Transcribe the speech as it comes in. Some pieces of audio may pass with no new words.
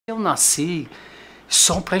Eu nasci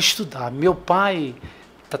só para estudar. Meu pai,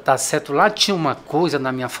 tá certo, lá tinha uma coisa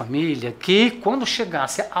na minha família que quando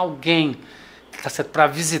chegasse alguém, tá certo, para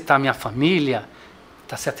visitar minha família,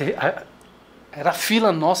 tá certo, era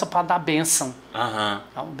fila nossa para dar bênção. Dar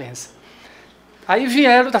uma bênção. Aí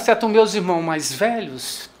vieram, tá certo, meus irmãos mais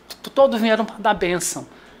velhos, todos vieram para dar bênção,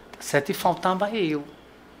 tá certo, e faltava eu.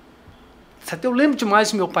 Eu lembro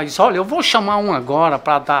demais do meu pai disse, olha, eu vou chamar um agora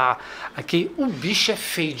para dar aqui. O bicho é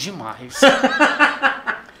feio demais.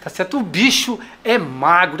 Tá certo? O bicho é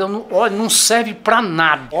magro, olha, não serve para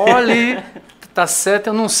nada. Olha, tá certo,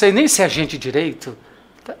 eu não sei nem se é gente direito.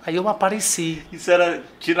 Aí eu apareci. Isso era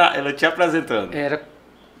ela te apresentando? Era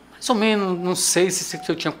mais ou menos, não sei se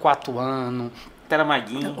eu tinha 4 anos. Era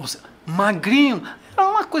magrinho? Magrinho. Era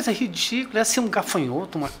uma coisa ridícula, era assim um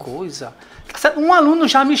gafanhoto, uma coisa. Um aluno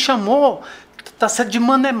já me chamou, tá certo, de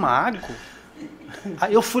Mané Mago.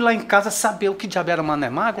 Aí eu fui lá em casa saber o que diabo era Mané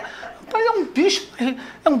Mago. Rapaz,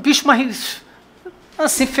 é um bicho mais,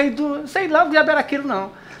 assim, feio do, sei lá, o diabo era aquilo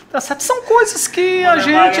não. Tá certo? São coisas que a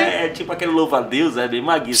gente... É tipo aquele louva-a-Deus, é bem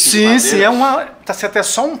maguinho. Sim, sim, é uma... Tá certo? É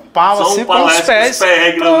só um pau, só assim, com os pés.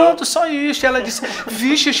 Pronto, só isso. E ela disse,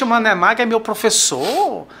 vixe, esse Mané Mago é meu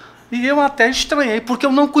professor. E eu até estranhei, porque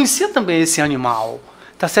eu não conhecia também esse animal.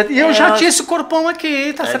 Tá certo? E eu já tinha esse corpão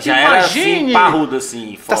aqui, tá certo? Já imagine. Era assim, parrudo assim,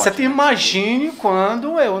 forte. Tá certo? Imagine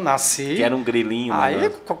quando eu nasci. Que era um grilinho. Aí,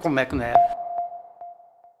 como é que não era?